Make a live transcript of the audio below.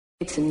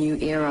It's a new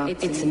era.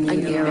 It's a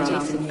new era.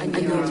 A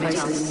new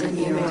process. A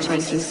new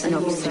changing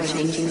synopsis.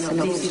 Changing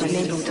synopsis.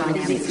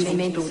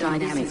 Mental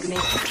dynamics.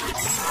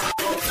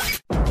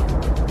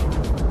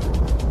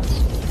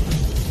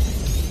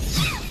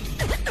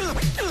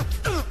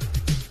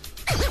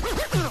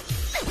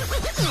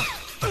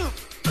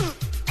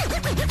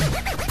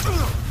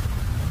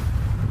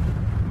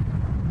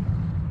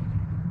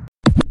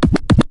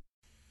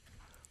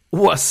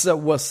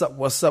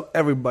 What's up,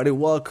 everybody?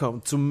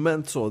 Welcome to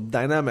Mental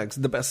Dynamics,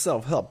 the best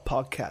self-help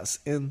podcast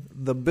in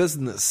the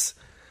business.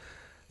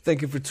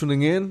 Thank you for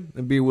tuning in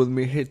and being with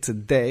me here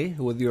today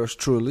with yours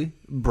truly,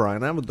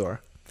 Bryan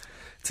Amador.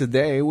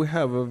 Today, we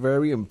have a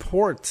very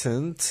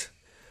important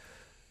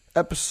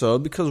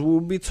episode because we'll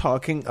be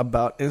talking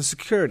about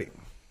insecurity.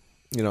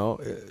 You know,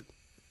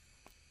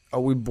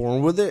 are we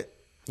born with it?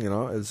 You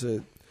know, is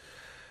it,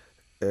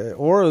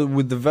 or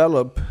we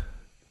develop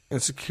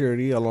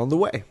insecurity along the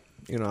way?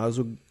 You know, as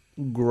we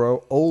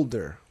grow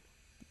older,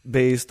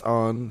 based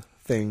on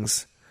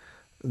things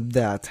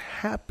that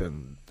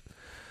happened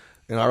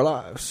in our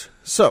lives.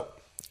 So,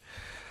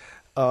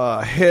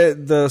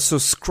 hit the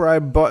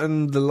subscribe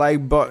button, the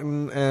like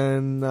button,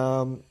 and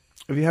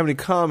if you have any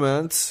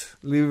comments,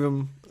 leave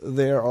them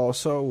there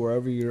also,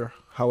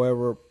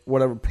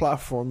 whatever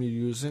platform you're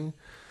using.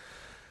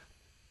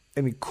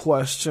 Any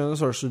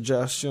questions or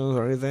suggestions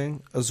or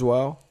anything as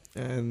well.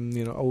 And,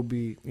 you know, I will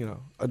be,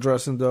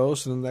 addressing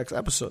those in the next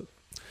episode.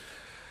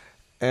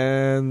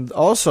 And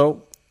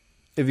also,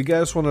 if you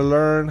guys want to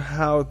learn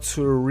how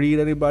to read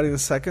anybody in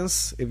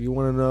seconds, if you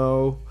want to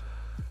know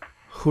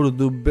who to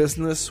do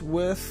business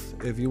with,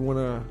 if you want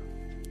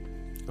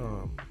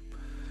to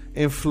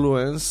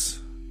influence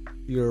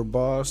your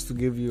boss to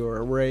give you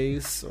a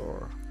raise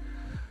or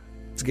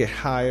to get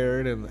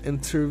hired in an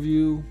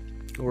interview,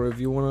 or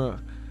if you want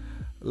to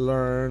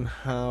learn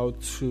how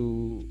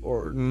to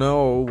or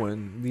know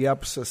when the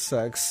opposite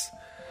sex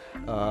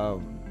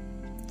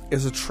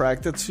is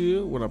attracted to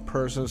you, when a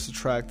person is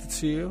attracted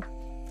to you,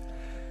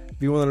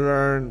 if you want to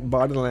learn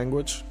body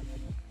language,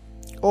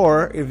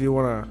 or if you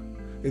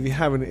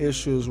have any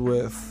issues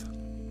with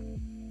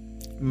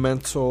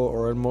mental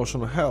or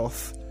emotional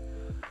health,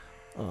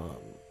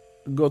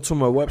 go to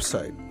my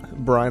website,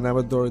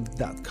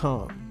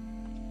 BryanAmador.com.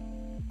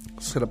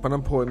 Set up an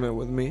appointment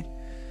with me.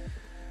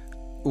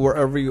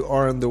 Wherever you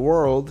are in the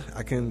world,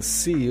 I can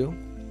see you,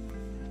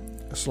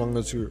 as long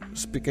as you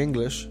speak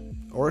English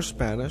or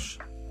Spanish.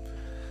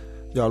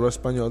 Yo hablo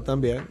español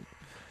también.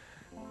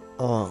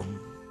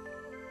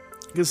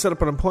 You can set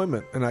up an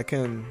appointment, and I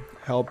can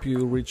help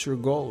you reach your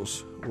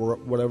goals,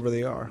 whatever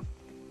they are.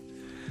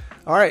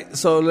 All right,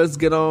 so let's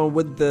get on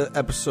with the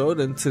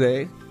episode. And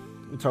today,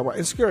 we talk about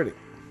insecurity.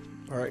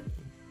 All right,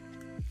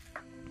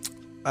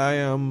 I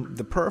am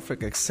the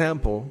perfect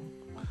example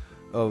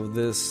of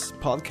this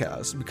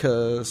podcast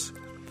because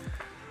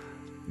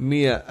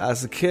me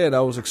as a kid, I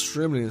was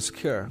extremely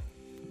insecure.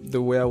 The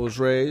way I was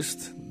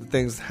raised, the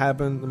things that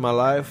happened in my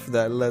life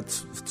that led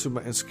to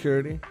my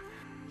insecurity,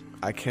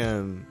 I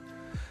can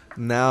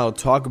now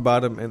talk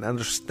about them and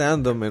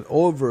understand them and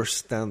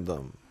overstand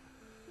them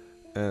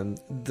and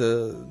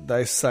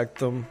dissect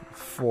them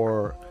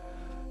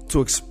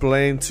to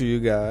explain to you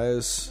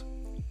guys,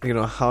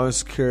 how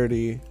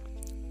insecurity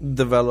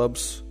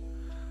develops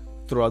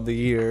throughout the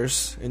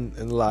years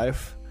in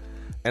life,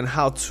 and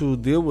how to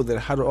deal with it,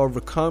 how to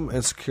overcome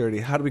insecurity,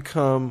 how to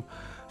become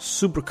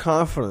super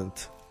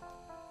confident,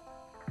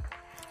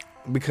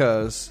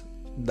 because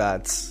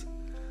that's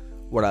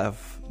what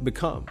I've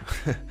become.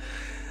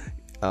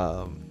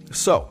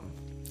 So,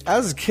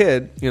 as a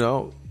kid,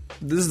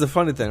 this is the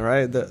funny thing,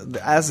 right?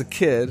 As a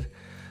kid,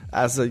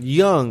 as a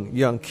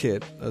young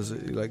kid,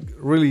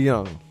 really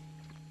young,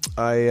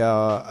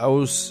 I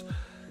was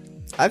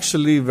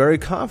actually very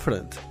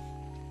confident.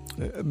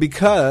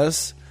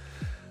 Because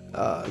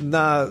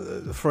not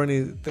for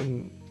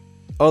anything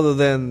other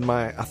than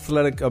my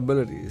athletic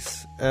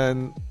abilities,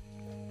 and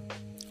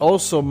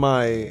also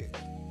my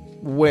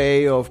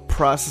way of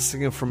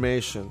processing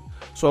information.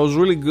 So I was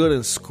really good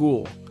in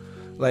school,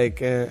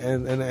 like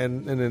and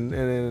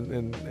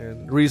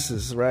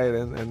recess, right?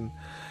 And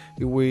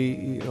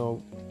we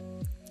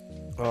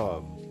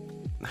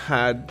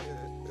had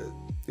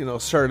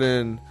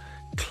certain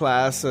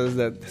classes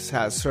that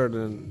had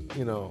certain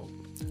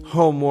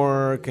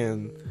homework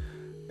and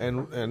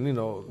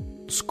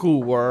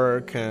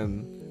schoolwork,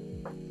 and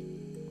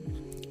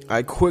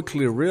I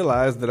quickly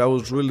realized that I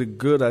was really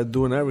good at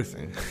doing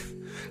everything.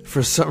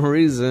 For some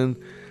reason,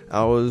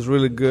 I was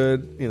really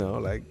good,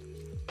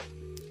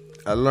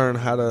 I learned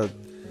how to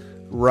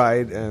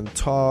write and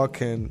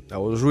talk, and I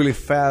was really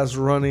fast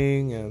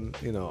running, and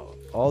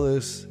all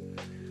this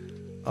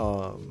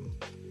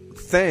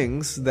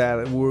things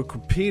that we were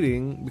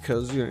competing,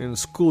 because in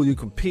school you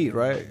compete,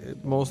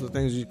 right? Most of the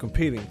things you're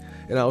competing,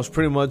 and I was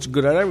pretty much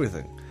good at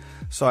everything.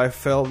 So I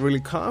felt really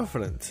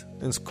confident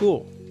in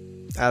school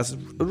as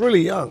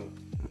really young.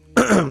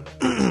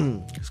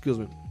 Excuse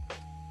me.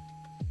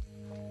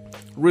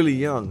 Really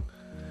young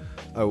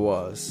I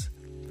was.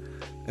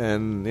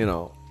 And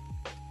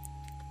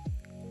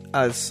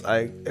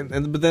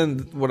but then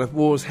what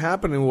was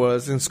happening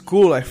was in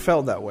school I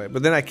felt that way.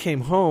 But then I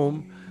came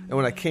home, and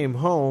when I came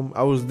home,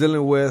 I was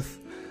dealing with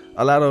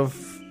a lot of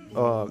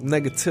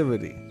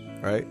negativity,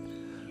 right?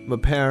 My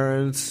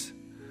parents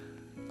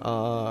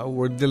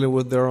were dealing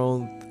with their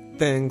own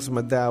things.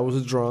 My dad was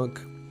a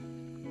drunk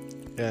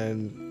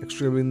and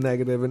extremely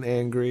negative and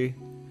angry.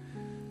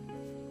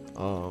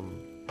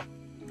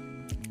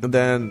 And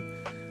then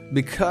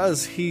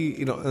because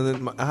he, and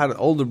then I had an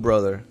older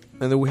brother,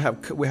 and then we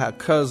had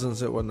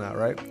cousins and whatnot,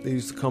 right? They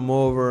used to come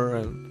over,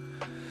 and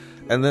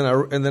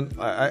then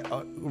I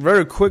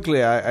very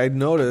quickly I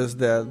noticed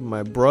that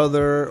my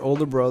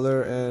older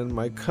brother, and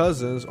my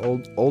cousins,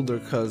 older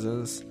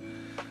cousins,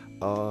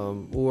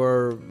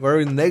 were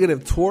very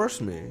negative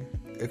towards me,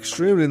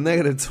 extremely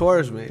negative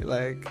towards me,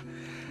 like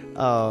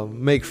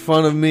make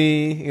fun of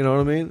me, you know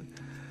what I mean,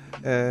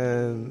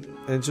 and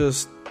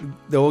just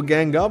they will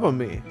gang up on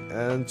me,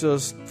 and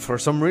just for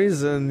some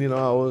reason,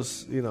 I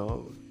was,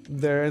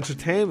 their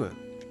entertainment.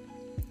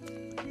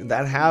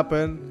 That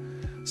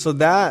happened, so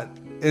that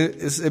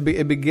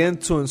it began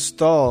to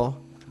install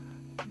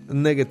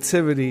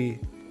negativity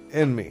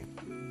in me.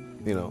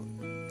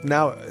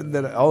 Now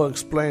that I'll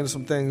explain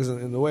some things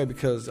in the way,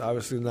 because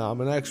obviously now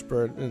I'm an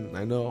expert and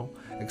I know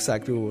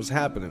exactly what was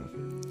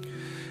happening.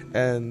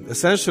 And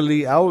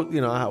essentially, I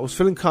was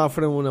feeling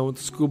confident when I went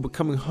to school, but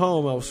coming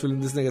home, I was feeling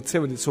this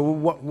negativity. So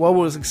what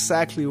was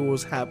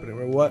happening?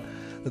 Right?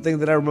 The thing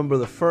that I remember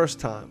the first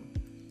time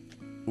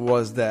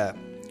was that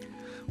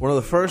one of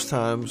the first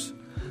times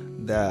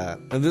that,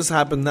 and this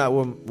happened not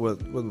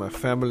with my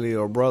family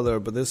or brother,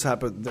 but this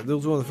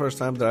was one of the first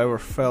times that I ever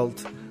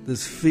felt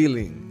this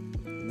feeling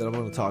that I'm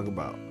going to talk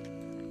about.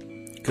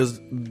 Because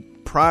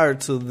prior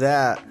to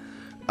that,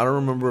 I don't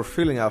remember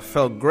feeling. I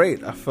felt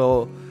great. I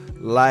felt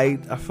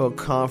light, I felt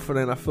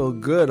confident, I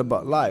felt good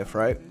about life,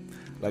 right?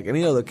 Like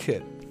any other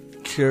kid,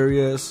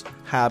 curious,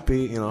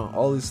 happy,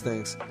 all these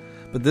things.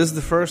 But this is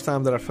the first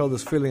time that I felt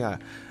this feeling.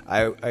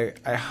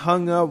 I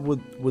hung up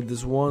with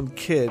this one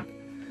kid,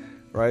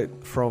 right,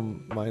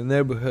 from my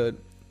neighborhood,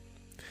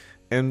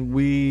 and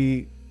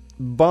we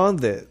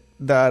bonded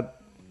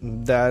that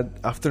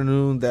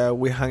afternoon that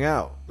we hung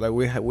out. Like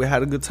we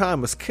had a good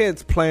time as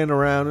kids, playing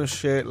around and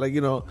shit, like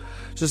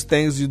just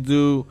things you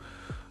do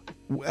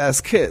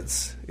as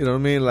kids, you know what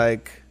I mean?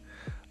 Like,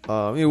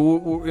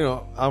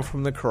 I'm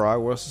from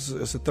Nicaragua. It's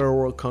a third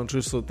world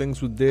country, so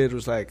things we did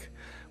was like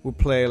we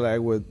play like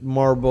with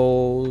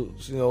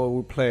marbles.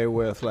 We play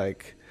with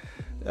like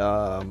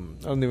I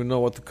don't even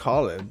know what to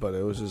call it, but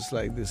it was just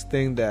like this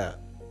thing that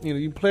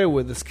you play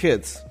with as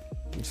kids.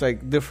 It's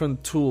like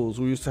different tools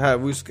we used to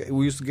have. We used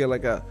to get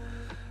the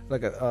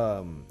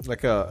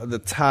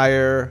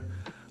tire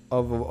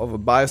of a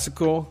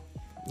bicycle,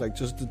 like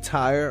just the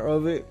tire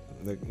of it.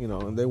 Like,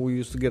 and then we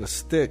used to get a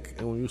stick,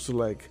 and we used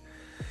to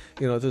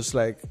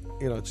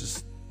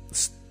just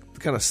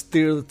kind of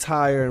steer the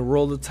tire and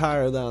roll the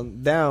tire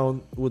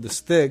down with the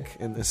stick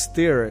and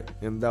steer it.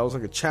 And that was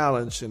like a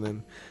challenge, and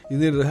then you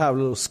needed to have a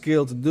little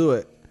skill to do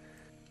it.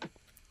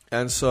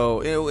 And so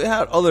we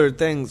had other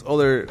things,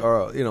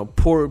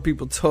 poor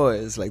people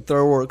toys, like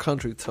third world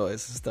country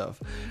toys and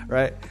stuff,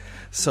 right?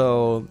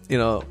 So,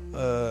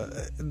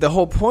 the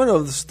whole point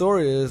of the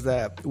story is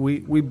that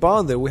we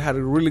bonded. We had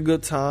a really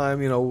good time.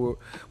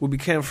 We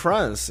became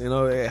friends.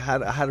 I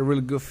had a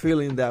really good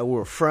feeling that we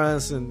were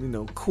friends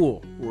and,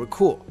 cool. We were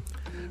cool,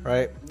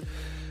 right?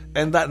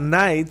 And that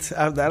night,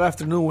 that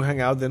afternoon, we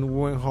hung out. Then we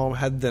went home,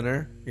 had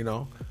dinner,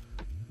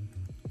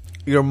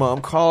 Your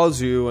mom calls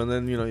you, and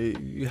then,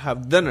 you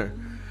have dinner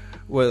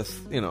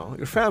with,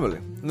 your family.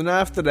 And then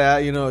after that,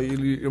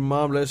 your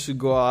mom lets you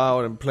go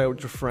out and play with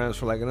your friends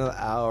for like another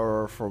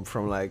hour,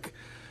 from like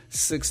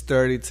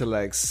 6:30 to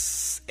like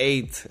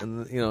 8,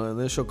 and and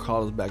then she'll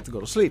call us back to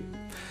go to sleep.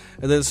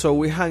 And then so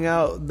we hung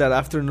out that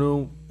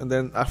afternoon, and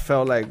then I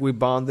felt like we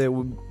bonded,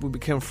 we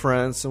became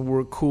friends, and we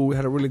were cool. We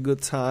had a really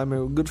good time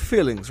and good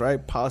feelings, right?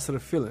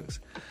 Positive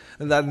feelings.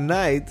 And that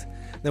night,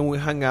 then we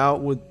hung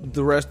out with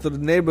the rest of the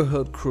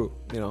neighborhood crew,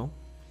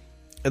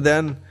 and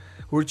then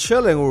we're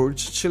chilling,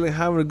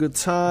 having a good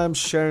time,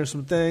 sharing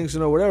some things,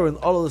 whatever. And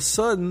all of a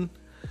sudden,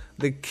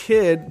 the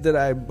kid that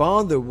I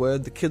bonded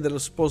with, the kid that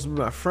was supposed to be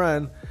my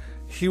friend,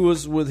 he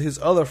was with his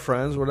other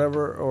friends,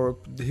 whatever, or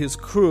his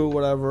crew,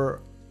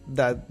 whatever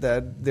that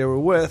they were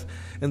with,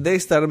 and they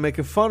started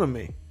making fun of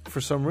me for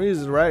some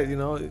reason, right?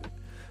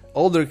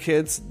 Older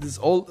kids,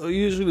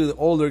 usually the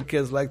older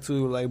kids like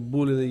to like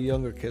bully the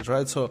younger kids,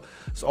 right? So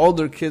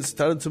older kids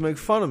started to make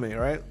fun of me,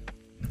 right?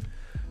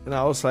 And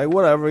I was like,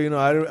 whatever,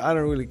 I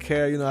don't really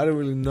care, I didn't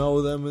really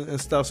know them and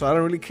stuff, so I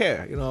don't really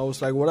care, I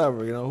was like,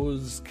 whatever,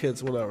 who's these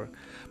kids, whatever.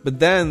 But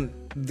then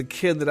the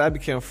kid that I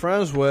became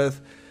friends with,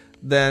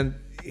 then,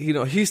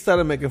 he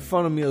started making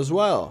fun of me as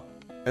well.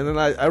 And then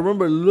I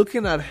remember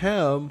looking at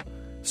him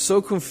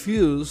so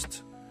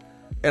confused,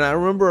 and I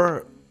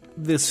remember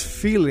this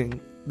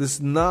feeling, this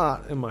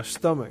knot in my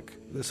stomach,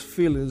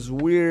 this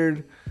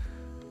weird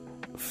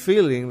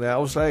feeling that I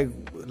was like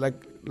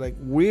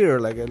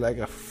weird, like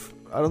a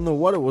I don't know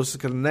what it was,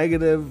 like a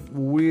negative,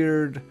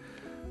 weird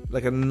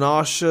like a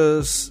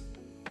nauseous,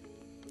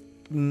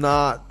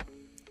 not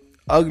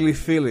ugly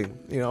feeling.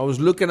 I was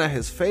looking at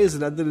his face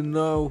and I didn't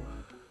know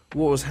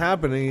what was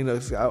happening.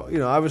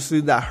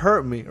 Obviously that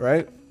hurt me,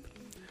 right?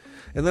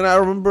 And then I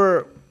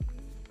remember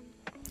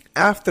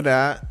after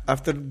that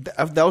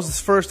was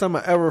the first time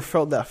I ever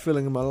felt that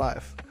feeling in my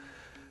life.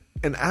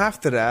 And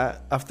after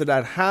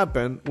that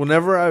happened,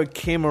 whenever I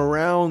came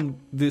around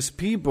these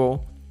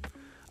people,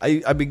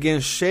 I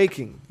began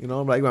shaking,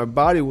 like my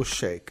body would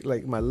shake,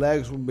 like my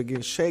legs would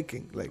begin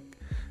shaking, like,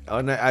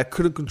 and I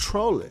couldn't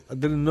control it. I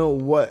didn't know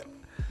what.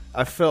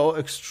 I felt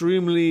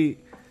extremely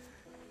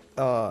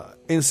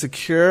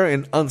insecure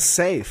and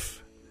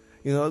unsafe,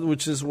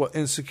 which is what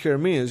insecure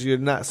means. You're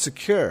not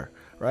secure,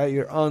 right?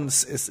 You're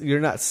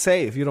not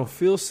safe. You don't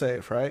feel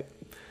safe, right?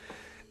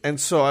 And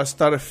so I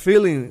started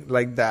feeling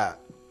like that,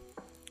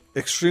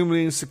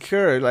 extremely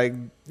insecure, like,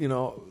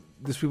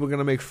 these people are going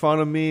to make fun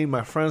of me,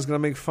 my friends going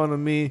to make fun of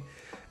me,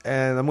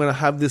 and I'm going to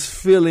have this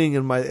feeling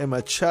in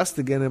my chest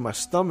again, in my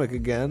stomach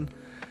again,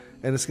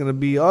 and it's going to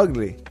be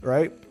ugly,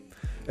 right?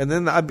 And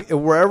then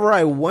wherever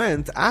I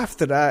went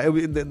after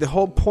that, the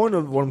whole point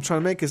of what I'm trying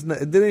to make is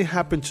it didn't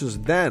happen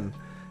just then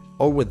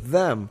or with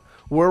them.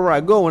 Wherever I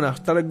go, when I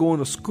started going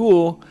to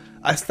school,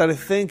 I started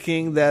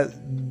thinking that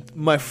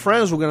my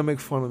friends were going to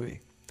make fun of me.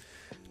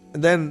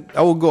 And then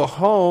I would go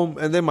home,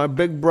 and then my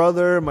big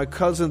brother, my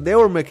cousin, they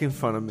were making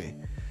fun of me.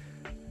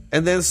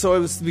 And then so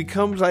it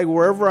becomes like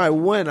wherever I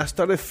went, I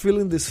started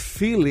feeling this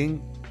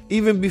feeling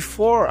even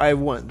before I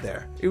went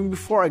there, even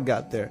before I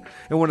got there.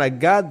 And when I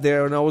got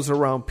there and I was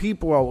around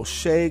people, I would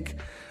shake,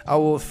 I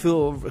would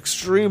feel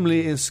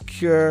extremely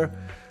insecure,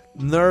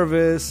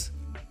 nervous,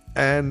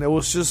 and it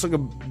was just like a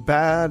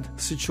bad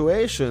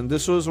situation.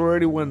 This was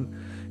already when,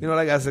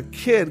 like as a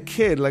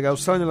kid, like I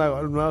was telling you, like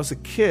when I was a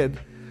kid,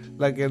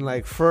 like in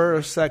like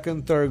first,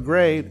 second, third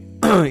grade,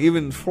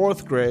 even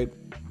fourth grade,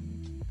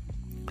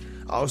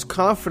 I was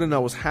confident, I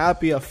was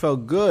happy, I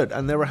felt good.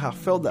 I never have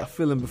felt that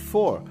feeling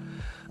before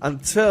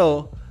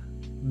until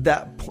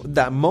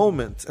that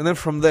moment. And then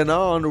from then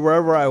on,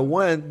 wherever I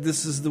went,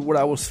 this is what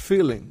I was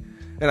feeling.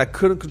 And I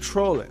couldn't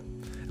control it.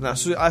 And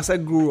as I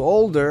grew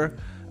older,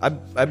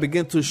 I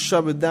began to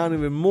shove it down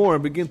even more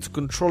and begin to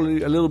control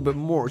it a little bit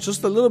more.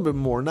 Just a little bit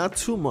more, not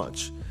too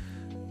much.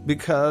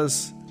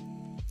 Because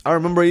I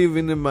remember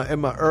even in my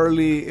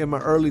early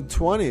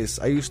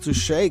 20s, I used to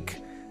shake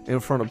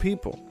in front of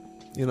people,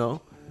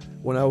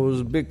 when I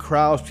was big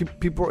crowds,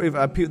 people.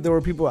 There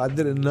were people I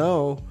didn't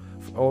know,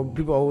 or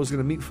people I was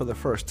gonna meet for the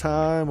first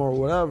time, or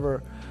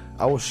whatever,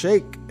 I would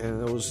shake,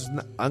 and it was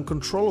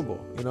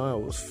uncontrollable. I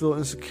was feel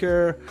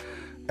insecure.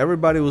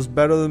 Everybody was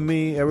better than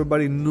me.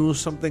 Everybody knew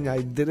something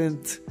I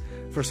didn't.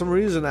 For some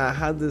reason, I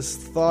had this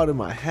thought in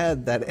my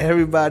head that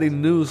everybody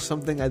knew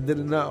something I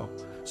didn't know,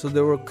 so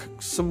they were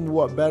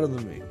somewhat better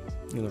than me,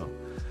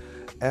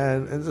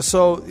 And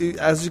so,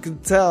 as you can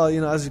tell,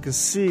 as you can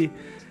see,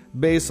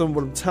 based on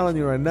what I'm telling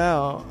you right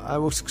now, I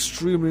was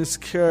extremely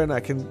insecure, and I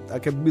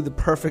can be the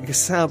perfect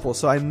example.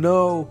 So I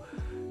know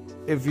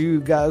if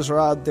you guys are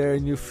out there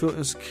and you feel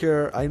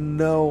insecure, I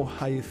know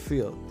how you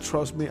feel.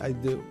 Trust me, I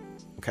do.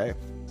 Okay.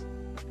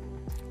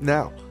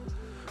 Now,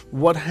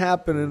 what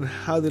happened and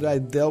how did I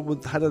deal with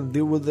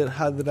it?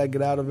 How did I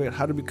get out of it?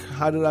 How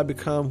did I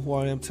become who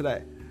I am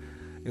today?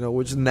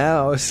 Which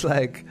now it's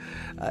like,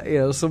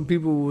 some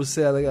people will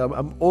say like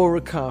I'm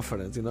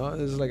overconfident.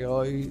 It's like,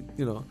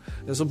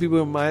 and some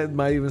people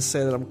might even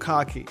say that I'm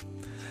cocky.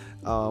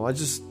 I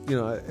just,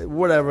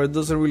 whatever. It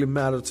doesn't really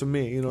matter to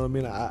me. You know what I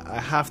mean? I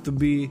have to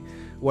be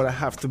what I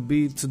have to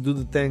be to do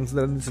the things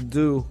that I need to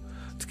do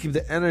to keep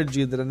the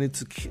energy that I need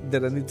to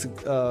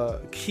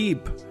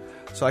keep,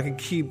 so I can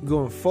keep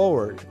going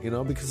forward.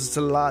 Because it's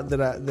a lot that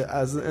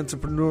as an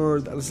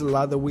entrepreneur, there's a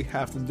lot that we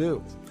have to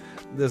do.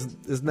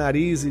 It's not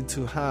easy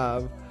to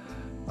have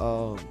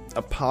a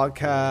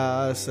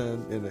podcast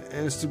and an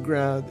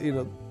Instagram,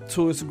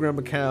 2 Instagram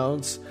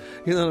accounts,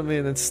 you know what I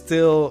mean? And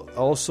still,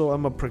 also,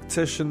 I'm a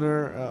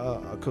practitioner,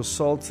 a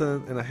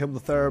consultant, and a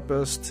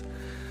hypnotherapist,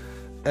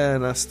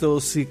 and I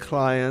still see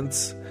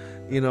clients,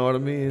 you know what I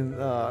mean,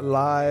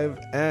 live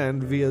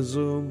and via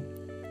Zoom,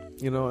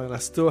 and I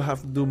still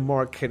have to do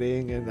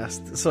marketing,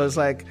 and so it's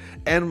like,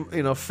 and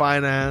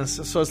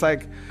finance, so it's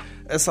like.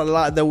 It's a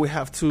lot that we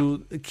have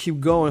to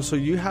keep going. So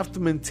you have to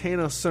maintain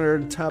a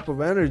certain type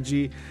of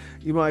energy.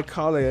 You might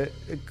call it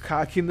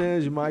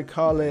cockiness. You might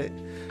call it,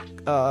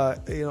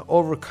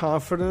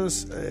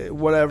 overconfidence.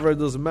 Whatever, it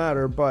doesn't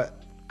matter.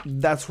 But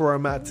that's where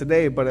I'm at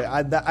today. But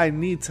I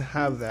need to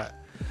have that.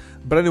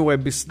 But anyway,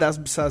 that's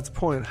besides the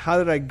point. How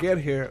did I get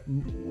here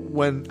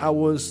when I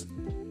was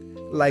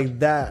like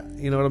that?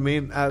 You know what I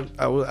mean?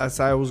 As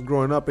I was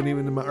growing up, and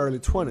even in my early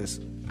 20s.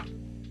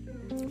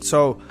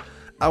 So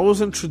I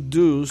was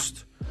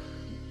introduced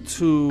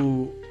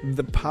to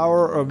the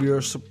power of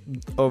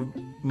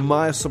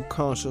my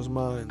subconscious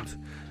mind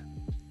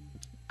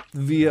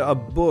via a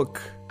book.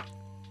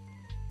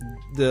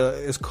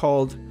 It's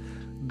called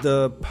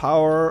 "The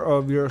Power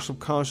of Your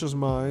Subconscious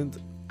Mind."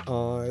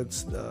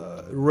 It's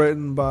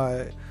written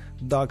by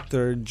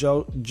Dr.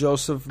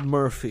 Joseph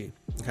Murphy.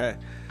 Okay,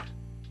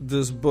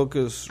 this book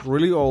is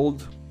really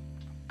old.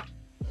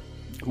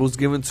 It was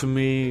given to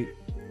me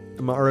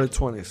in my early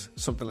 20s,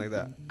 something like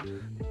that.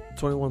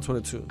 21,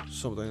 22,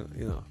 something,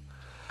 you know.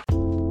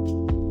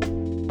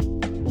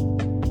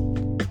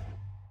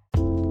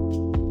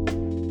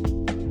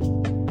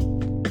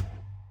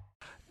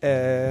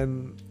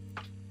 And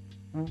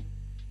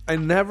I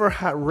never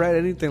had read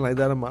anything like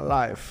that in my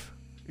life.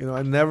 You know,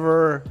 I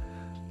never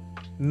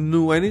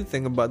knew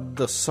anything about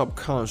the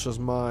subconscious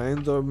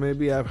mind, or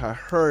maybe I've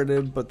heard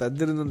it, but I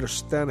didn't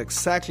understand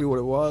exactly what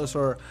it was,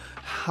 or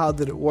how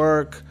did it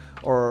work,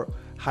 or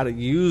how to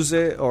use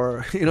it,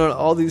 or, you know,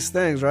 all these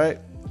things, right?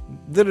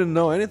 Didn't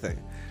know anything.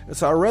 And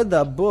so I read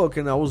that book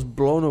and I was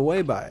blown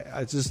away by it.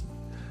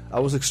 I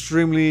was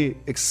extremely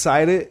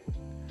excited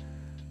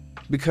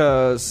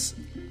because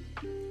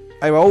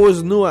I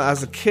always knew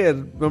as a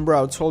kid, remember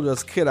I told you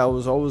as a kid, I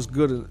was always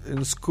good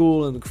in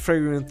school and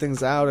figuring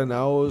things out, and I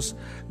always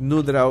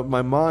knew that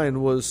my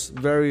mind was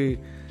very,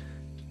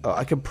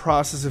 I could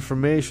process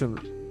information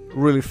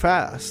really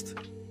fast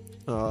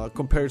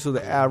compared to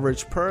the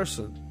average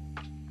person.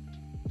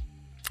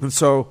 And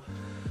so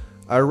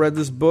I read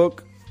this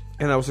book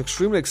and I was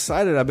extremely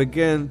excited. I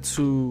began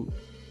to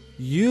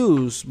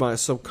use my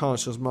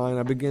subconscious mind.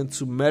 I began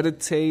to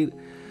meditate.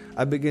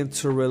 I began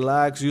to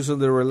relax, using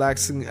the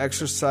relaxing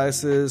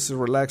exercises,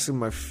 relaxing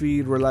my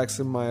feet,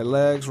 relaxing my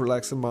legs,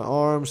 relaxing my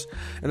arms.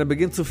 And I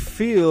began to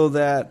feel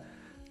that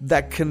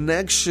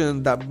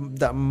connection,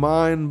 that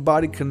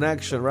mind-body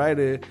connection,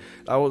 right?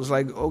 I was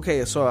like,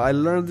 okay, so I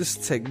learned this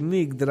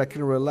technique that I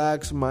can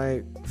relax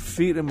my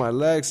feet and my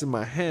legs and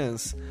my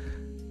hands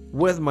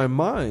with my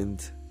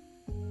mind.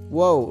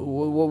 Whoa,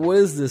 what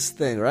is this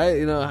thing, right?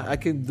 You know, I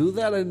can do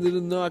that. I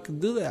didn't know I could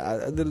do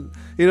that. I didn't,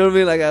 you know what I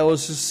mean? Like, I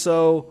was just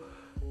so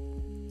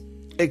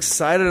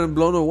excited and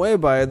blown away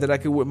by it that I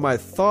can, with my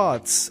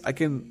thoughts, I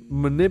can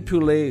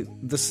manipulate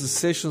the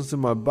sensations in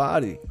my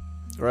body,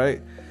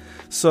 right?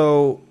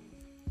 So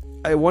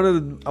I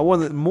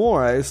wanted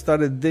more. I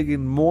started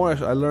digging more.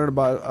 I learned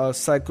about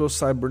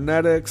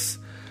psycho-cybernetics.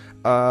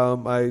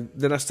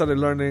 Then I started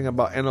learning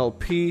about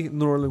NLP,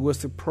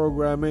 neuro-linguistic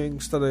programming.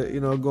 Started,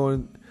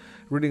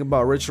 reading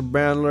about Richard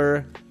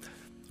Bandler.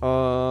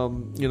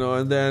 And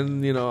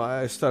then,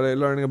 I started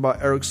learning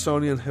about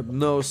Ericksonian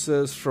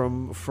hypnosis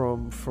from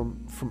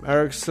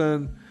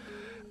Erickson.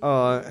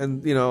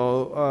 Then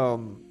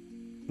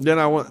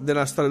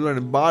I started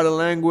learning body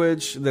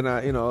language. Then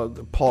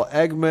Paul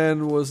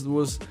Ekman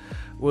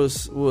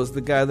was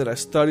the guy that I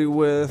studied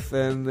with,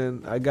 and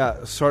then I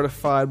got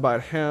certified by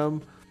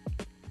him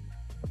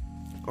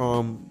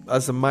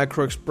as a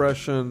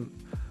micro-expression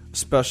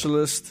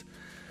specialist.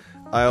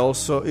 I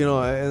also,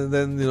 and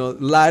then,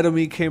 Lie to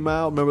Me came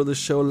out. Remember the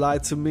show Lie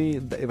to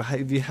Me?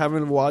 If you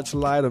haven't watched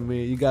Lie to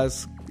Me, you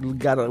guys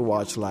gotta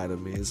watch Lie to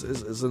Me.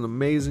 It's an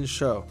amazing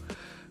show.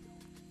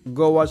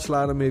 Go watch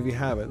Lie to Me if you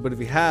haven't. But if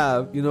you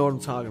have, you know what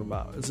I'm talking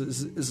about. It's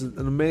an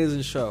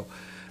amazing show.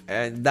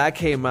 And that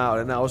came out,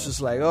 and I was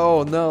just like,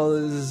 oh no,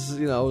 this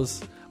is, I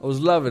was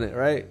loving it,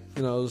 right?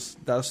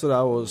 That's what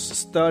I was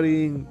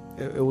studying.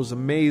 It was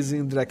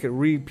amazing that I could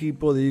read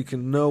people, that you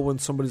can know when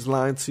somebody's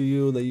lying to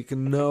you, that you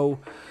can know.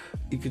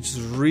 You can just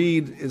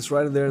read. It's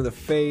right there in the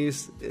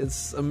face.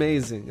 It's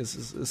amazing.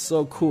 It's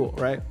so cool,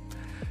 right?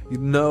 You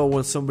know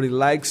when somebody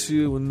likes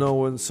you. You know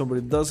when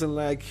somebody doesn't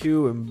like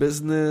you in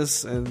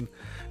business and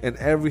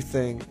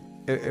everything.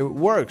 It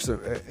works.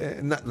 It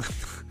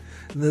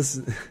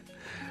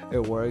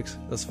works.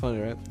 That's funny,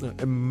 right?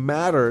 It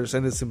matters,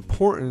 and it's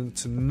important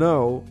to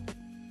know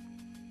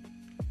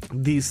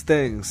these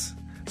things.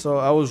 So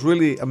I was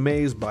really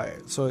amazed by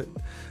it. So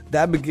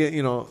that began,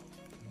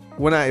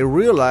 when I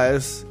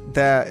realized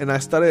that, and I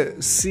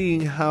started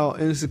seeing how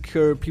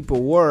insecure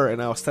people were,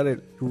 and I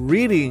started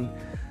reading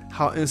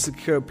how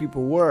insecure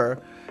people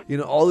were,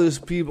 all these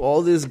people,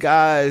 all these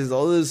guys,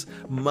 all these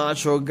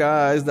macho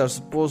guys that are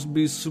supposed to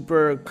be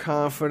super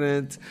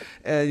confident,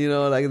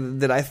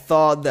 and that I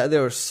thought that they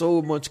were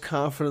so much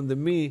confident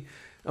than me.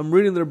 I'm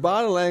reading their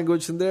body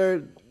language, and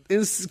they're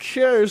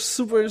insecure,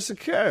 super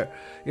insecure,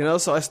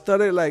 so I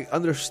started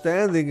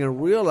understanding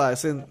and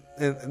realizing,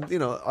 and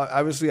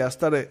obviously I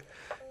started,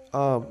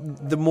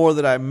 the more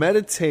that I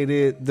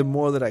meditated, the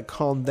more that I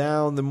calmed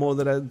down, the more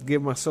that I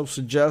gave myself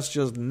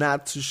suggestions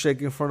not to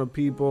shake in front of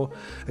people.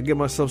 I gave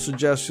myself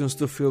suggestions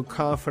to feel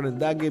confident.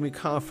 That gave me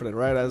confidence,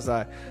 right, as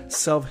I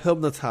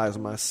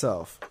self-hypnotized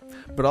myself.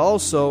 But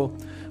also,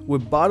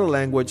 with body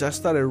language, I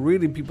started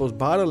reading people's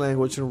body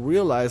language and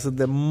realized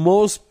that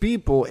most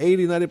people,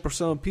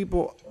 80-90% of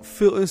people,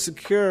 feel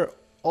insecure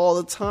all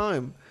the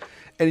time.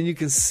 And you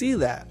can see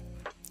that.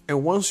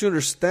 And once you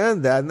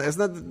understand that, it's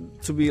not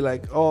to be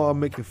like, oh,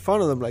 I'm making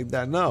fun of them like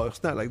that. No,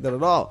 it's not like that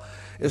at all.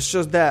 It's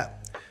just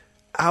that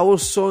I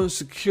was so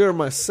insecure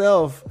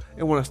myself.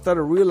 And when I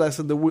started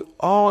realizing that we're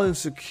all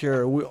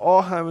insecure, we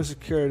all have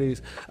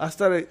insecurities, I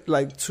started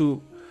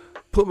to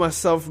put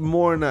myself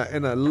more in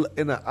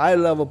a eye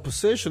level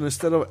position,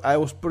 instead of I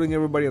was putting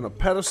everybody on a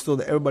pedestal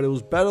that everybody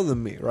was better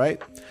than me,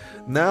 right?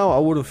 Now I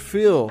wouldn't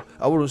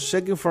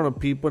shake in front of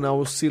people, and I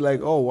would see like,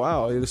 oh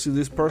wow, you see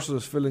this person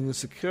is feeling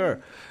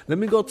insecure. Let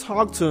me go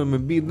talk to them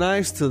and be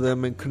nice to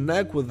them and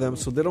connect with them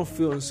so they don't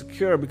feel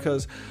insecure.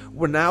 Because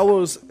when I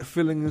was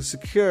feeling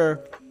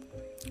insecure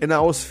and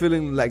I was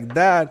feeling like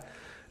that,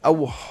 I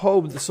would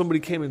hope that somebody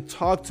came and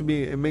talked to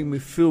me and make me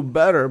feel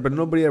better, but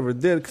nobody ever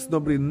did, because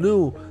nobody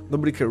knew,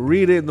 nobody could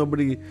read it,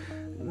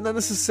 not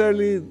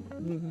necessarily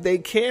they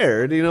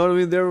cared, you know what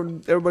I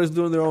mean? Everybody's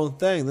doing their own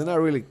thing. They're not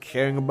really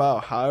caring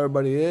about how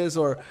everybody is,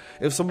 or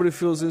if somebody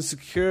feels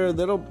insecure,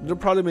 they'll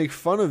probably make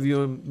fun of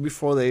you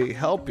before they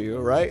help you,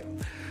 right?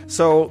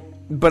 So,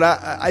 but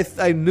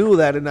I knew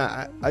that, and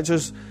I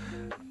just,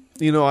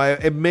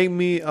 it made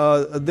me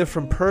a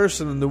different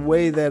person in the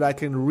way that I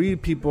can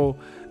read people.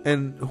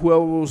 And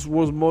whoever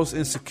was most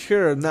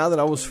insecure, now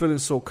that I was feeling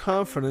so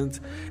confident,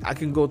 I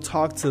can go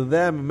talk to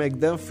them and make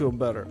them feel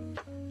better.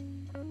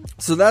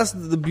 So that's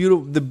the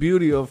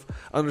beauty of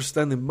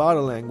understanding body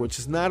language.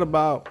 It's not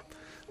about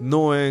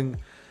knowing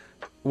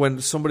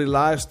when somebody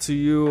lies to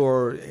you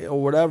or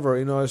whatever.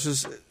 It's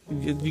just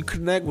you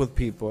connect with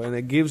people, and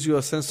it gives you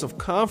a sense of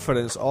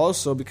confidence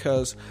also,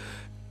 because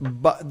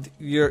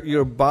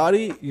your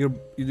body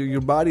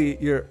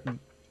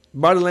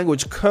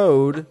language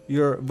code,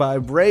 your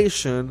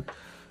vibration,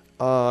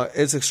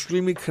 is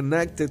extremely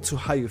connected to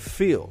how you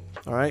feel.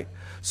 All right.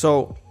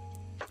 So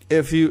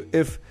if you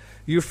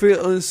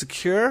feel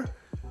insecure,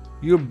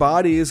 your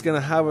body is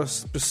gonna have a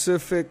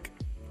specific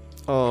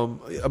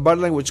a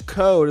body language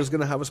code is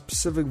gonna have a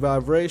specific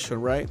vibration,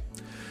 right?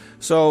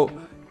 So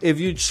if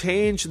you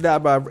change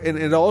that and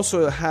it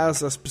also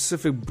has a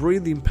specific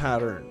breathing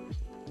pattern.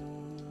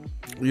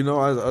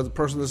 As a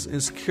person that's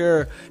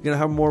insecure, you're going to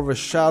have more of a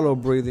shallow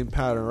breathing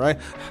pattern, right?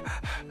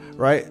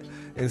 Right?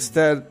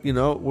 Instead,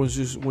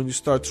 when you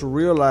start to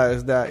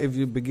realize that if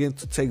you begin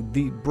to take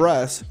deep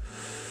breaths,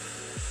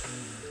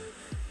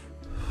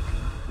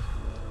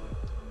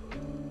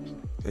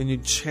 and you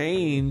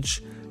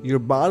change your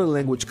body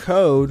language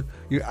code,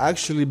 you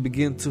actually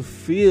begin to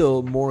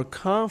feel more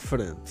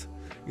confident.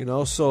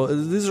 So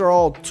these are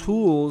all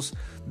tools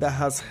that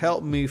has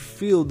helped me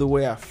feel the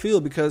way I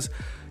feel, because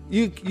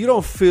you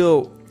don't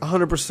feel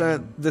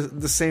 100%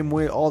 the same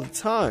way all the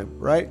time,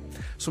 right?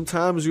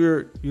 Sometimes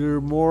you're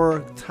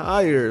more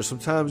tired.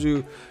 Sometimes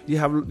you're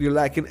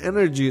lacking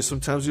energy.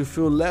 Sometimes you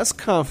feel less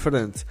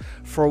confident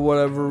for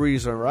whatever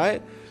reason,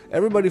 right?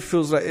 Everybody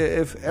feels like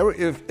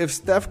if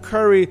Steph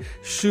Curry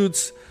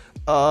shoots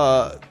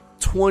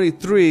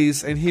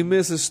 23s and he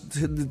misses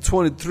the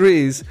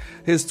 23s,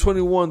 his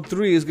 21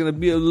 3 is going to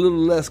be a little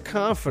less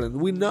confident.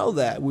 We know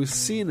that. We've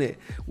seen it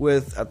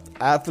with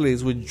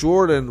athletes, with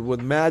Jordan, with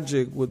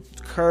Magic,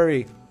 with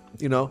Curry,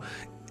 as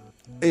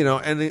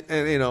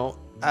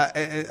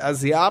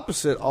the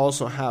opposite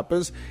also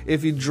happens.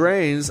 If he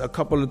drains a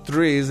couple of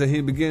threes and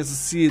he begins to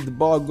see the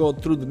ball go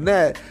through the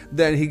net,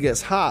 then he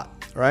gets hot,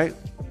 right?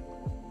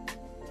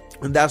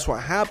 And that's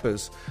what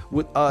happens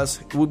with us,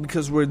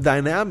 because we're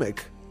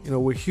dynamic.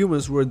 We're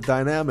humans, we're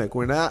dynamic.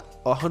 We're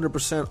not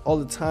 100% all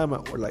the time.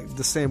 We're like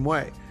the same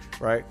way,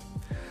 right?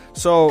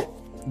 So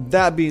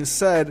that being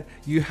said,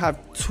 you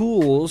have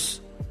tools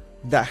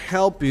that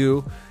help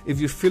you if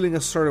you're feeling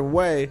a certain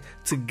way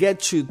to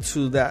get you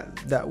to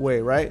that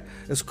way, right?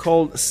 It's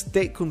called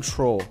state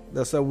control.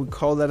 That's what we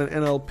call that in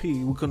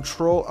NLP. We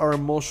control our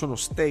emotional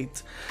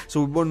state.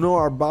 So we know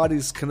our body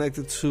is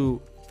connected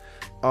to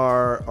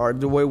our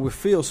the way we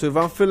feel. So if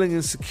I'm feeling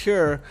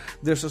insecure,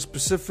 there's a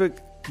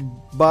specific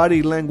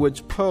body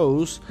language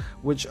pose,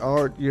 which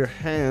are your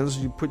hands.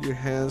 You put your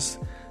hands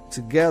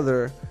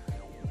together,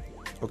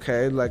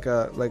 okay, like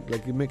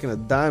you're making a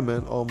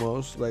diamond,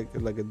 almost like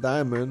a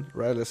diamond,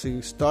 right? Let's say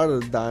you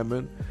started a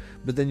diamond,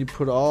 but then you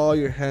put all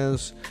your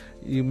hands,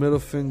 your middle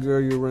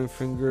finger, your ring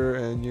finger,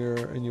 and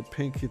your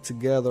pinky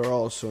together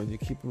also, and you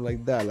keep them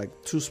like that, like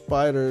two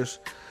spiders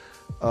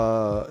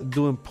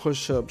doing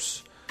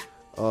push-ups,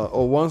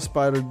 or one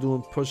spider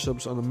doing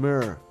push-ups on a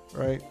mirror,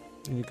 right?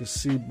 And you can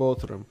see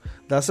both of them.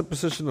 That's a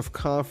position of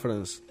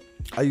confidence.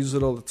 I use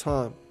it all the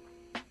time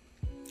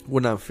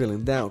when I'm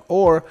feeling down.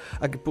 Or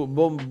I can put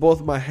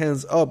both my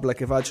hands up,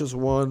 like if I just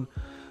won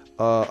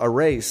a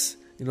race.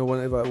 When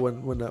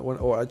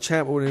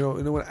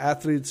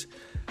athletes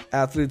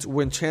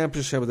win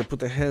championship, they put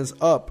their hands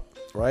up,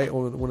 right?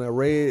 When a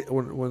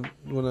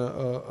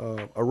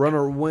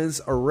runner wins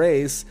a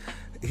race,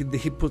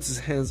 he puts his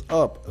hands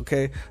up.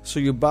 Okay, so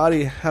your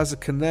body has a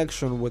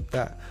connection with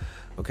that.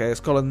 Okay, it's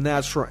called a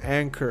natural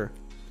anchor.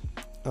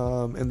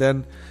 And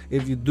then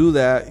if you do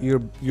that,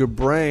 your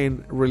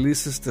brain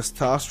releases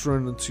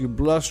testosterone into your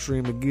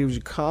bloodstream. It gives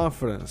you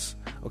confidence.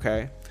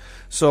 Okay,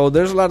 so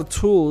there's a lot of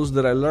tools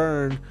that I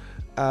learned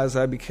as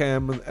I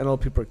became an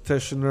NLP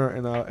practitioner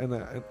and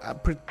a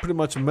pretty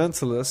much a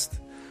mentalist,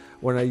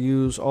 when I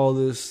use all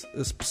this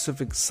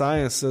specific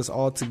sciences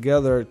all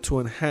together to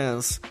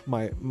enhance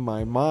my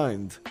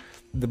mind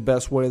the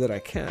best way that I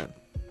can.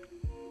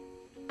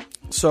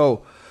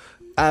 So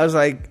as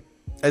I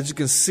as you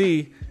can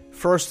see,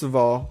 first of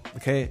all,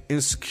 okay,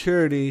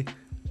 insecurity,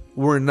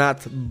 we're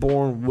not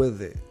born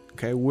with it.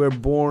 Okay, we're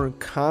born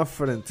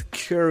confident,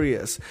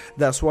 curious.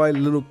 That's why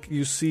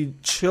you see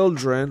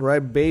children, right?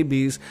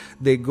 Babies,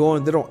 they go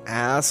and they don't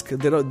ask.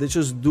 They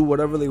just do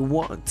whatever they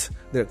want.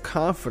 They're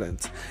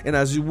confident. And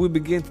as we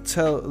begin to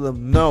tell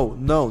them no,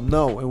 no,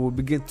 no, and we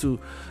begin to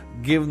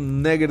give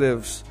them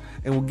negatives,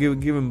 and we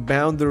give them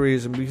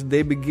boundaries, and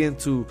they begin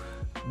to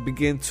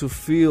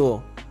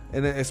feel.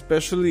 And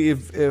especially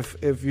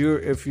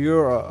if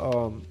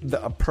you're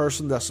a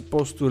person that's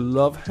supposed to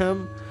love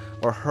him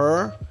or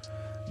her,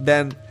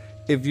 then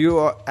if you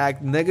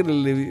act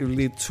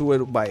negatively to it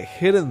by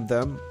hitting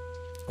them,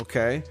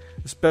 okay,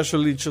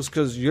 especially just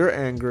because you're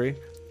angry,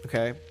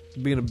 okay,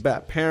 being a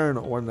bad parent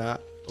or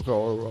not, okay,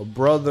 or a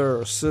brother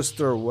or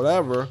sister or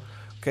whatever,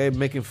 okay,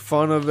 making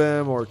fun of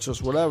him or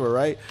just whatever,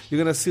 right?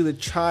 You're going to see the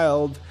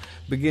child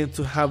begin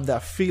to have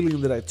that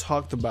feeling that I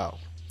talked about,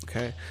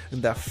 okay?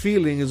 And that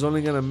feeling is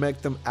only going to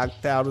make them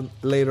act out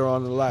later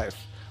on in life,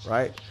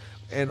 right?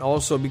 And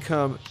also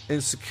become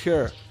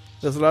insecure.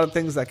 There's a lot of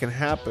things that can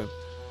happen.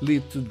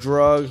 Lead to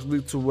drugs,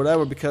 lead to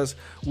whatever, because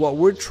what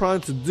we're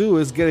trying to do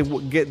is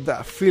get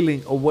that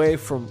feeling away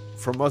from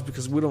us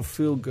because we don't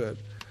feel good,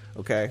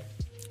 okay?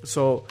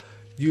 So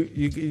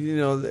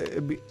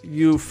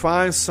you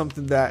find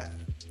something that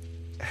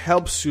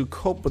helps you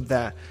cope with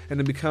that, and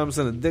it becomes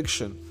an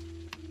addiction,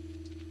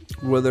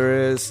 whether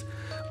it is,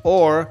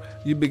 or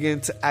you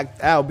begin to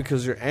act out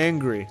because you're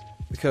angry,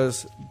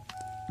 because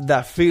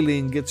that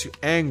feeling gets you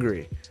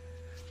angry,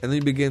 and then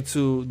you begin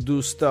to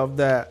do stuff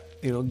that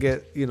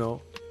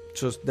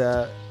just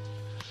that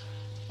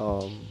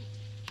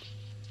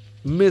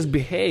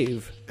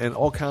misbehave in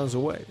all kinds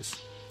of ways,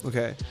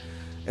 okay?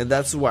 And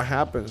that's what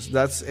happens.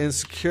 That's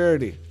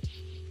insecurity.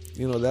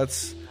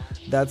 That's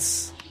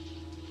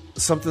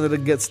something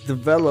that gets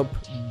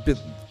developed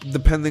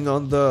depending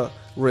on the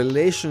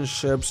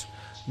relationships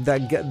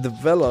that get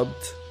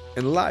developed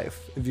in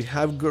life. If you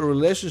have good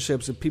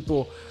relationships, if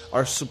people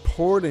are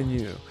supporting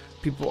you,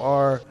 people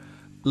are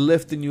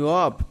lifting you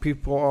up,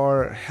 people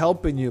are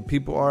helping you,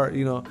 people are,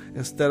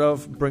 instead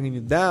of bringing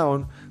you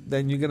down,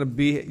 then you're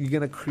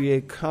gonna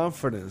create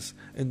confidence,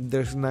 and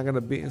there's not gonna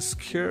be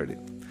insecurity.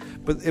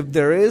 But if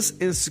there is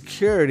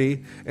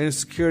insecurity, and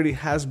insecurity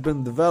has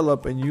been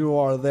developed and you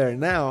are there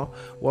now,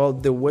 well,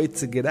 the way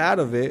to get out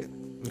of it,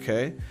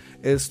 okay,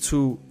 is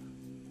to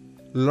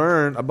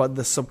learn about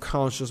the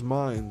subconscious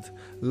mind,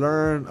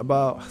 learn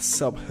about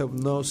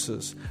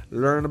self-hypnosis,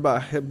 learn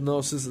about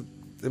hypnosis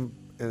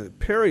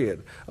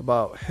period,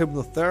 about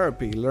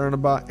hypnotherapy, learn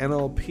about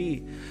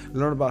NLP,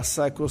 learn about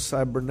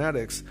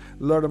psychocybernetics,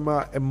 learn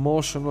about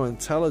emotional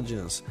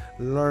intelligence,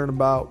 learn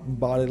about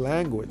body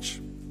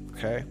language,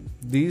 okay?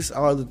 These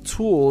are the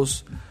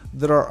tools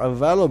that are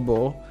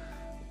available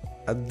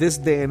at this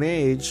day and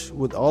age.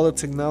 With all the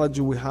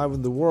technology we have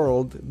in the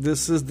world,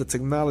 this is the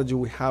technology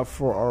we have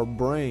for our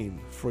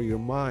brain, for your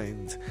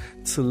mind,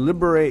 to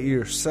liberate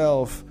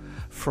yourself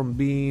from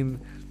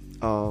being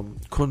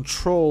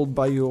controlled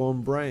by your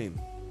own brain,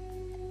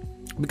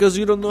 because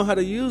you don't know how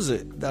to use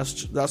it.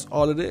 That's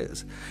all it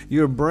is.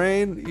 Your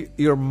brain,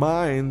 your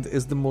mind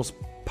is the most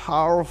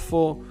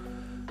powerful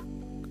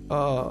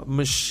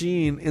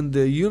machine in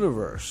the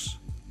universe.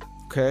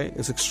 Okay,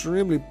 it's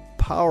extremely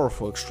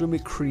powerful, extremely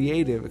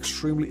creative,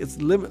 it's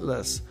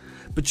limitless,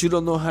 but you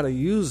don't know how to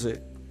use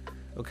it.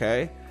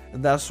 Okay,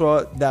 and that's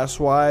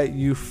why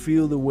you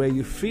feel the way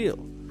you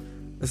feel.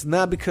 It's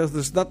not because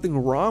there's nothing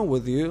wrong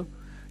with you.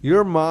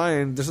 Your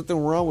mind, there's nothing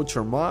wrong with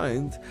your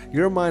mind.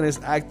 Your mind is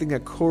acting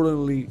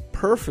accordingly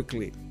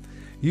perfectly.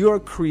 You are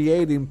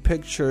creating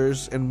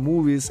pictures and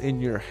movies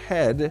in your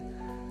head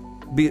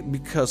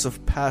because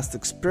of past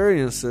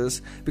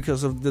experiences,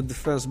 because of the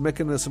defense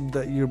mechanism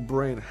that your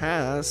brain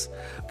has.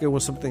 Okay,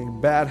 when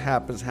something bad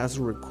happens, it has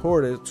to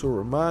record it to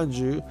remind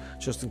you,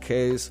 just in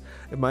case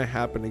it might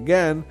happen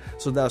again.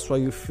 So that's why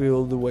you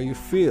feel the way you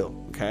feel,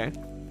 okay?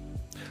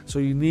 So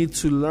you need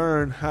to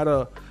learn how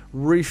to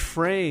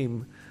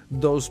reframe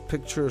those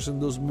pictures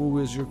and those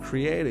movies you're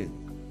creating.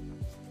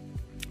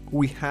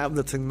 We have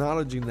the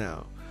technology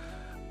now.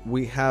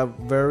 We have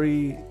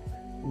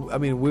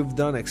we've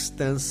done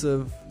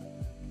extensive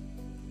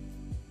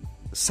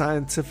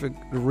scientific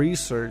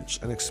research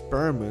and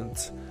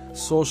experiments,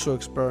 social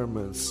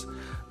experiments,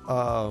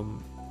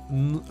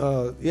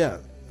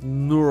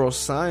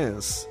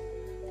 neuroscience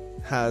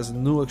has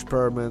new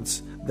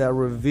experiments that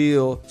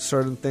reveal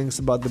certain things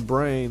about the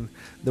brain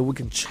that we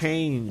can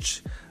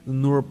change.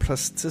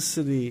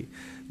 Neuroplasticity,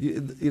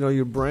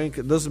 your brain.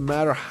 It doesn't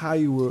matter how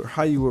you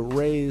were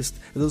raised.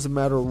 It doesn't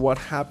matter what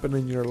happened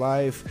in your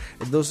life.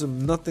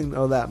 Nothing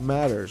of that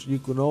matters. You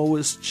can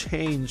always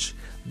change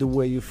the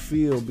way you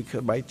feel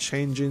by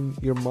changing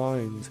your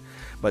mind,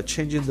 by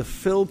changing the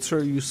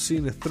filter you're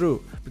seeing it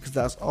through, because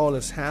that's all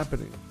that's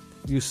happening.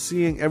 You're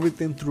seeing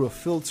everything through a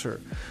filter.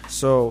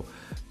 So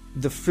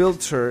the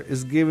filter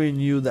is giving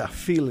you that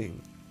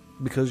feeling,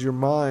 because your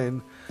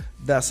mind,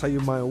 that's how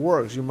your mind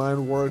works. Your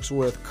mind works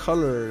with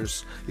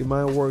colors. Your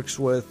mind works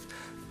with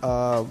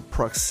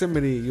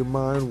proximity. Your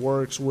mind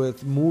works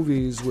with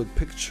movies, with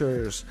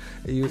pictures.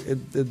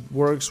 It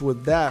works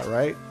with that,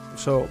 right?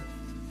 So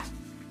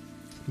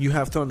you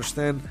have to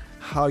understand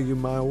how your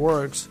mind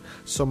works.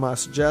 So my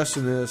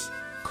suggestion is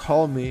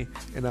call me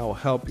and I will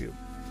help you.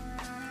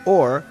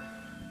 Or,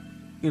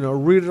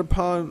 read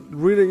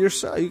it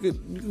yourself. You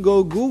can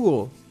go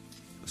Google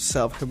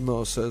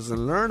self-hypnosis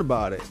and learn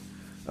about it.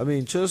 I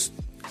mean, just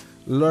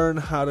learn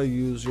how to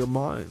use your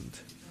mind,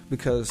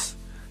 because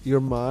your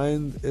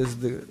mind is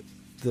the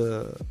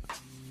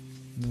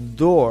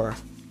door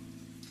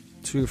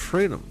to your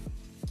freedom.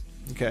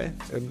 Okay?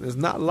 And it's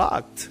not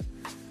locked.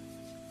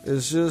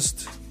 It's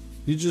just,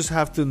 you just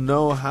have to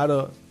know how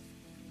to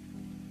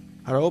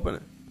open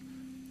it.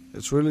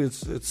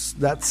 It's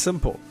that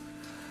simple.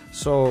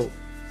 So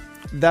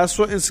that's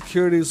what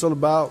Insecurity is all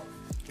about.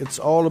 It's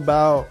all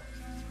about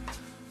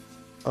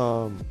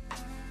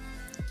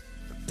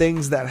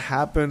things that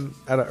happen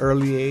at an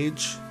early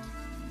age.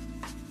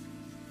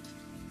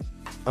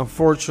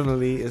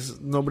 Unfortunately, it's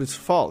nobody's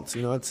fault.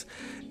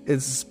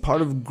 It's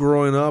part of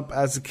growing up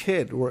as a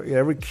kid, where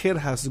every kid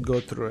has to go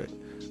through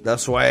it.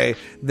 That's why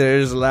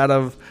there's a lot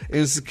of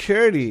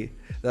insecurity.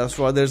 That's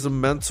why there's a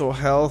mental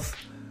health,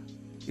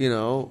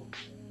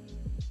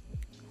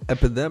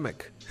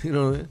 epidemic. You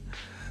know what I mean?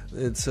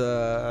 It's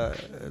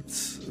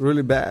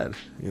really bad.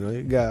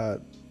 You got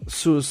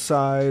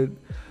suicide,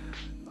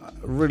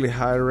 really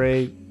high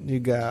rate. You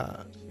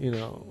got,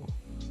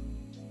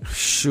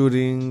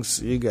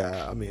 shootings.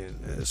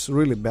 It's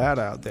really bad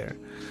out there.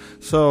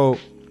 So,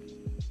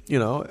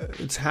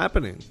 it's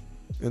happening.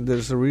 And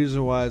there's a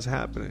reason why it's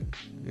happening,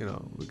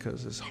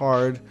 because it's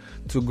hard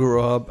to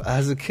grow up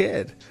as a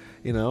kid,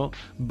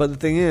 But the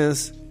thing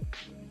is,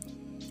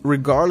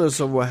 regardless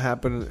of what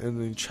happened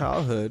in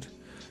childhood,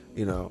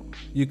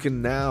 you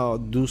can now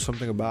do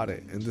something about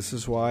it. And this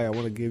is why I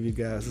want to give you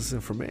guys this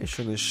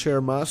information and share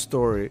my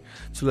story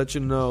to let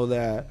you know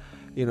that,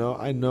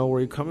 I know where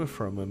you're coming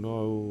from. I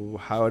know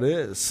how it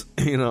is,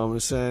 what I'm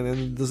saying? And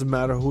it doesn't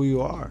matter who you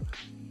are.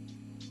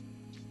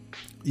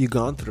 You've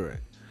gone through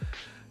it.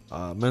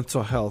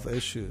 Mental health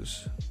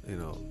issues,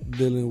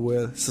 dealing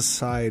with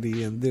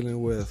society and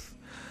dealing with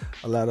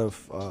a lot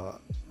of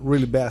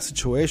really bad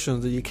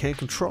situations that you can't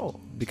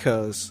control,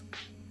 because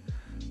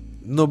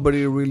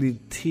nobody really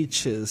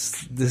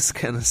teaches this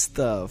kind of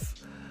stuff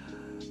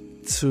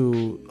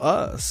to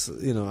us.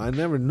 I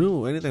never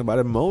knew anything about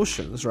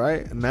emotions,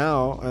 right?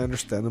 Now I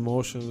understand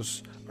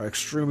emotions are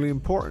extremely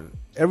important.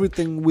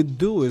 Everything we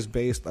do is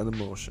based on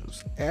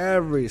emotions.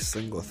 Every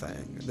single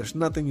thing. There's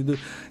nothing you do.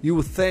 You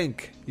would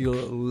think you're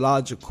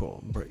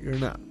logical, but you're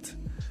not.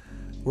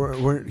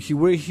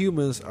 We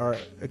humans are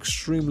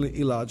extremely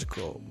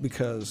illogical,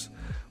 because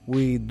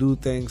we do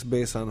things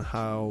based on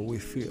how we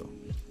feel.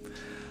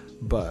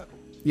 But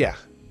yeah.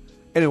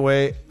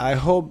 Anyway, I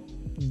hope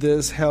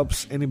this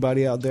helps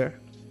anybody out there.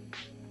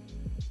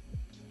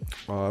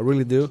 I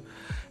really do.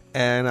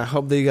 And I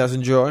hope that you guys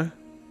enjoy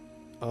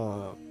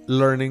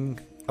learning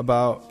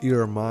about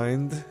your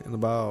mind and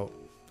about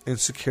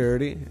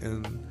insecurity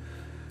and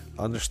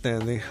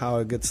understanding how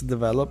it gets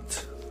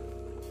developed.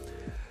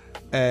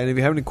 And if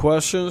you have any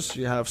questions,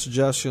 you have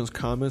suggestions,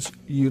 comments,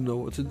 you know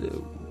what to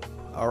do.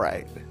 All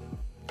right.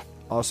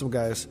 Awesome,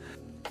 guys.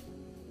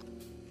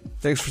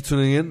 Thanks for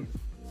tuning in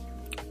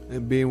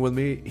and being with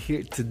me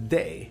here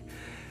today.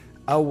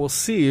 I will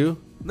see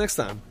you next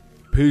time.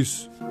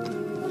 Peace.